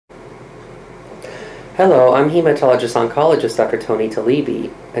Hello, I'm Hematologist Oncologist Dr. Tony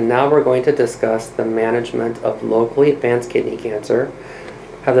Talebi, and now we're going to discuss the management of locally advanced kidney cancer.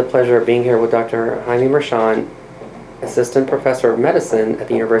 I have the pleasure of being here with Dr. Jaime Marchand, Assistant Professor of Medicine at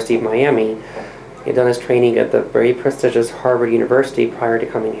the University of Miami. He'd done his training at the very prestigious Harvard University prior to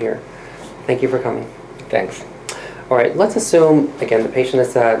coming here. Thank you for coming. Thanks. All right, let's assume, again, the patient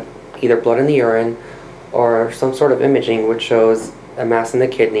has had either blood in the urine or some sort of imaging which shows a mass in the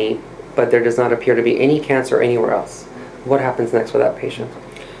kidney, but there does not appear to be any cancer anywhere else. What happens next with that patient?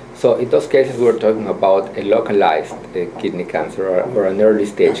 So in those cases, we're talking about a localized kidney cancer or an early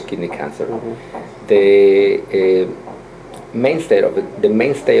stage kidney cancer. The mainstay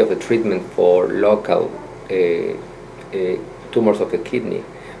of the treatment for local tumors of the kidney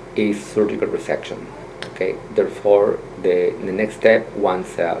is surgical resection. Okay. Therefore, the next step,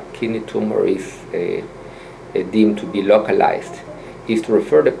 once a kidney tumor is deemed to be localized, is to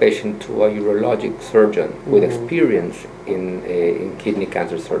refer the patient to a urologic surgeon with experience in kidney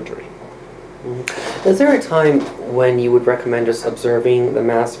cancer surgery. Is there a time when you would recommend just observing the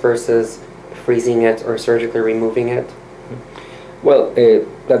mass versus freezing it or surgically removing it? Well,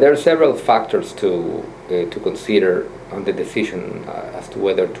 there are several factors to consider on the decision as to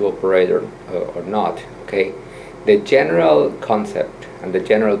whether to operate or not. Okay, the general concept and the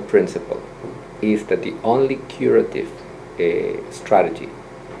general principle is that the only curative strategy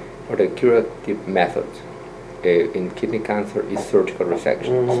or the curative method in kidney cancer is surgical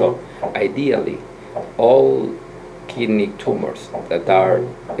resection. So ideally, all kidney tumors that are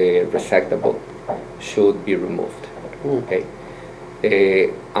resectable should be removed. Okay,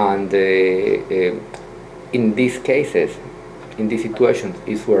 and in these cases, in these situations,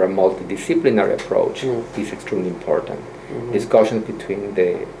 is where a multidisciplinary approach is extremely important. Discussions between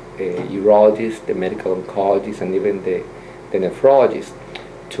the urologist, the medical oncologist, and even the nephrologist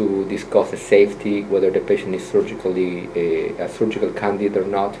to discuss the safety, whether the patient is surgically a surgical candidate or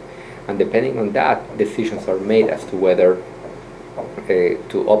not, and depending on that, decisions are made as to whether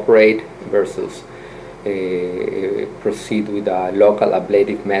to operate versus proceed with a local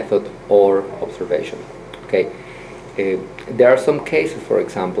ablative method or observation. Okay, there are some cases, for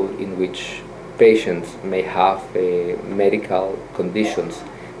example, in which patients may have medical conditions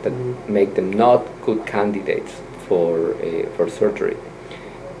that make them not good candidates for surgery.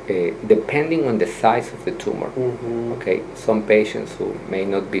 Depending on the size of the tumor, okay, some patients who may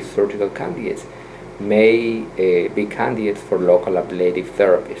not be surgical candidates may be candidates for local ablative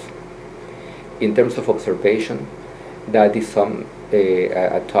therapies. In terms of observation, that is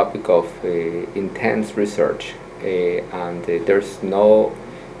a topic of intense research, and there's no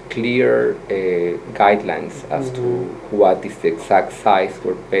clear guidelines as to what is the exact size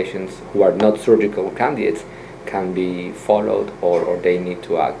where patients who are not surgical candidates can be followed or they need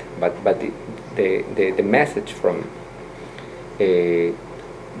to act. But the message from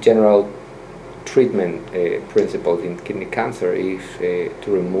general treatment principles in kidney cancer is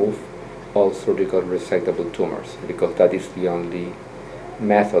to remove all surgical resectable tumors, because that is the only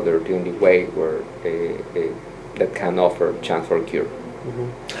method or the only way where that can offer chance for cure.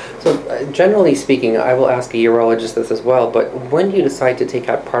 So generally speaking, I will ask a urologist this as well, but when do you decide to take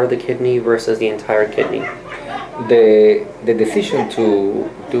out part of the kidney versus the entire kidney? The decision to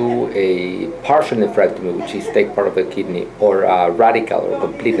do a partial nephrectomy, which is take part of the kidney, or a radical or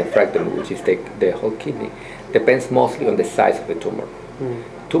complete nephrectomy, which is take the whole kidney, depends mostly on the size of the tumor.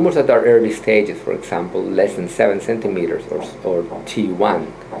 Tumors that are early stages, for example, less than 7 centimeters or T1,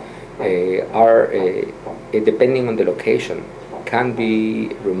 are, depending on the location, can be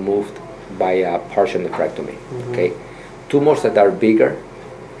removed by a partial nephrectomy. Okay, tumors that are bigger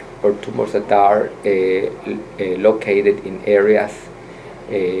or tumors that are located in areas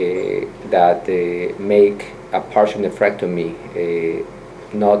that make a partial nephrectomy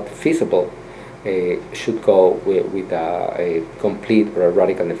not feasible should go with a complete or a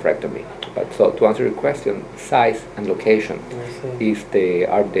radical nephrectomy. But so to answer your question, size and location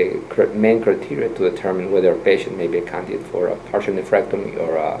are the main criteria to determine whether a patient may be a candidate for a partial nephrectomy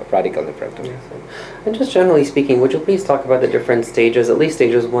or a radical nephrectomy. And just generally speaking, would you please talk about the different stages, at least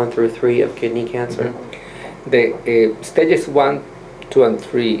stages 1 through 3 of kidney cancer? The stages 1, 2, and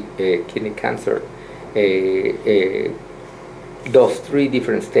 3 kidney cancer, those 3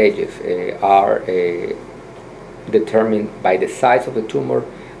 different stages are determined by the size of the tumor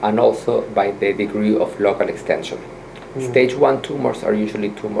and also by the degree of local extension. Stage 1 tumors are usually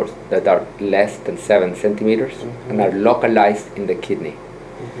tumors that are less than 7 centimeters and are localized in the kidney.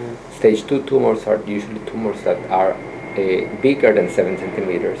 Stage 2 tumors are usually tumors that are bigger than 7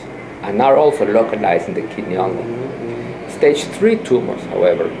 centimeters and are also localized in the kidney only. Stage 3 tumors,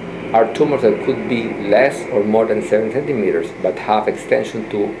 however, are tumors that could be less or more than 7 centimeters, but have extension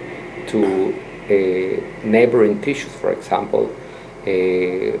to neighboring tissues, for example,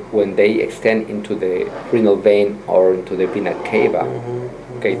 when they extend into the renal vein or into the vena cava.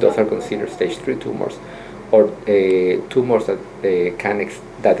 Okay, those are considered stage 3 tumors, or tumors that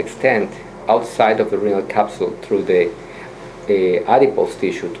that extend outside of the renal capsule through the adipose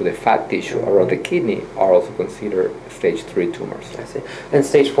tissue to the fat tissue around the kidney are also considered stage 3 tumors. I see. And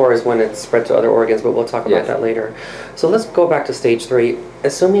stage 4 is when it's spread to other organs, but we'll talk about Yes. that later. So let's go back to stage 3.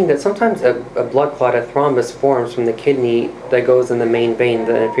 Assuming that sometimes a blood clot, a thrombus forms from the kidney that goes in the main vein,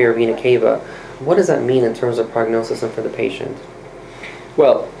 the inferior vena cava, what does that mean in terms of prognosis and for the patient?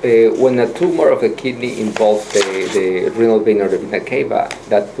 Well, when a tumor of the kidney involves the renal vein or the vena cava,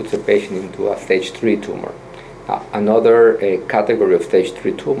 that puts a patient into a stage 3 tumor. Another category of stage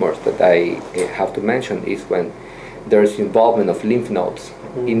 3 tumors that I have to mention is when there's involvement of lymph nodes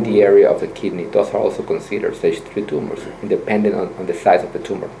in the area of the kidney. Those are also considered stage 3 tumors, depending on the size of the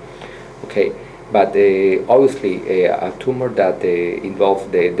tumor. Okay, but obviously a tumor that involves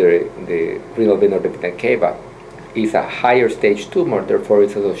the renal vein or the vena cava is a higher stage tumor, therefore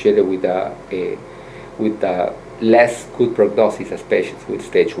it's associated with a less good prognosis as patients with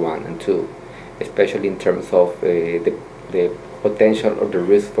stage 1 and 2. Especially in terms of the potential or the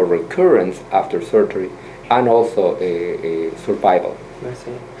risk for recurrence after surgery, and also survival. I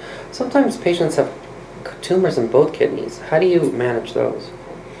see. Sometimes patients have tumors in both kidneys. How do you manage those?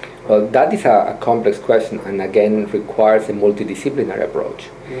 Well, that is a complex question, and again requires a multidisciplinary approach.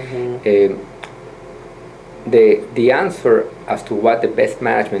 The answer as to what the best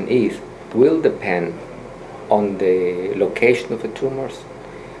management is will depend on the location of the tumors,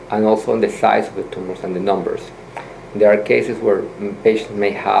 and also on the size of the tumors and the numbers. There are cases where patients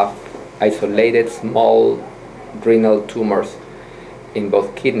may have isolated small renal tumors in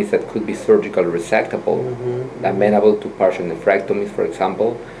both kidneys that could be surgically resectable, amenable to partial nephrectomies, for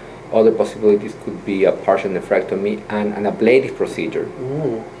example. Other possibilities could be a partial nephrectomy and an ablative procedure,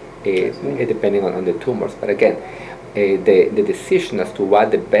 depending on the tumors. But again, the decision as to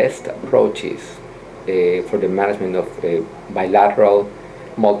what the best approach is for the management of bilateral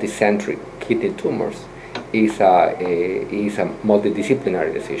multicentric kidney tumors is a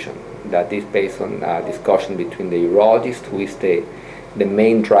multidisciplinary decision that is based on a discussion between the urologist, who is the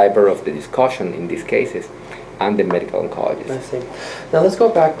main driver of the discussion in these cases, and the medical oncologist. I see. Now let's go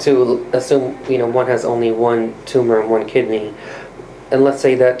back to assume one has only one tumor in one kidney, and let's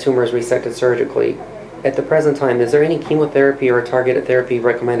say that tumor is resected surgically. At the present time, is there any chemotherapy or targeted therapy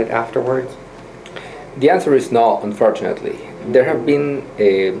recommended afterwards? The answer is no, unfortunately. There have been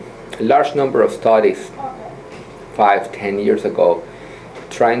a large number of studies 5-10 years ago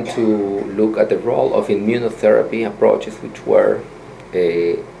trying to look at the role of immunotherapy approaches, which were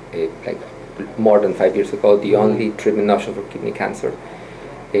like more than 5 years ago the only treatment option for kidney cancer.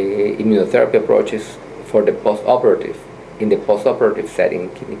 Immunotherapy approaches for the postoperative, in the postoperative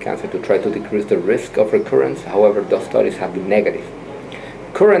setting, kidney cancer, to try to decrease the risk of recurrence. However, those studies have been negative.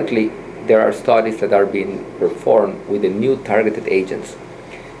 Currently, there are studies that are being performed with the new targeted agents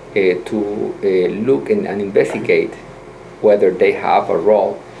to look and investigate whether they have a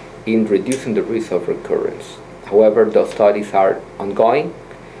role in reducing the risk of recurrence. However, those studies are ongoing,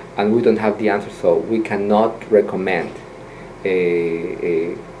 and we don't have the answer, so we cannot recommend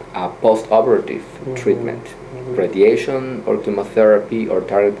a post-operative treatment, radiation or chemotherapy or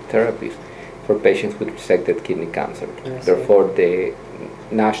targeted therapies for patients with resected kidney cancer. Therefore, the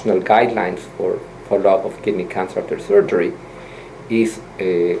national guidelines for follow-up of kidney cancer after surgery is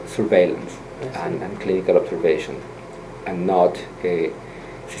surveillance and clinical observation, and not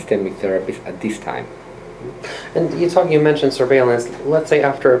systemic therapies at this time. And you mentioned surveillance. Let's say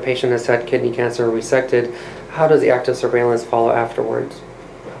after a patient has had kidney cancer resected, how does the active surveillance follow afterwards?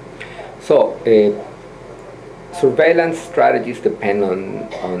 So, surveillance strategies depend on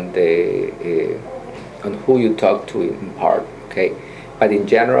who you talk to in part. Okay, but in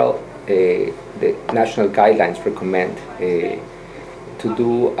general, the national guidelines recommend to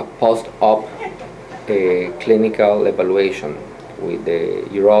do a post-op clinical evaluation with the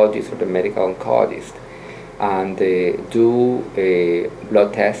urologist or the medical oncologist, and do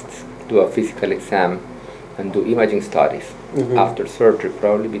blood tests, do a physical exam, and do imaging studies after surgery,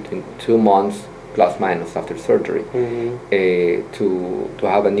 probably between 2 months plus minus after surgery, to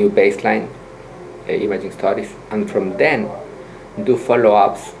have a new baseline imaging studies, and from then do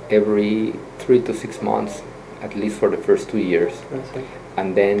follow-ups every 3 to 6 months, at least for the first 2 years,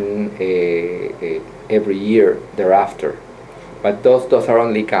 and then every year thereafter. But those are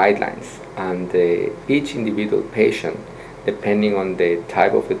only guidelines, and each individual patient depending on the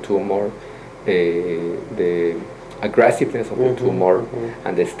type of the tumor, the aggressiveness of the tumor,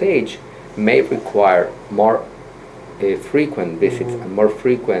 and the stage, may require more frequent visits and more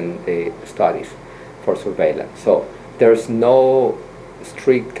frequent studies for surveillance. So there's no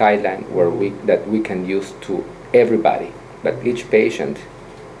strict guideline that we can use to everybody, but each patient,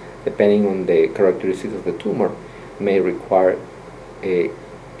 depending on the characteristics of the tumor, may require a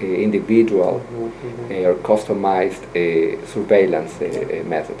individual or customized surveillance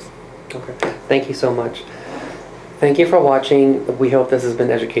methods. Okay. Thank you so much. Thank you for watching. We hope this has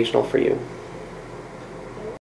been educational for you.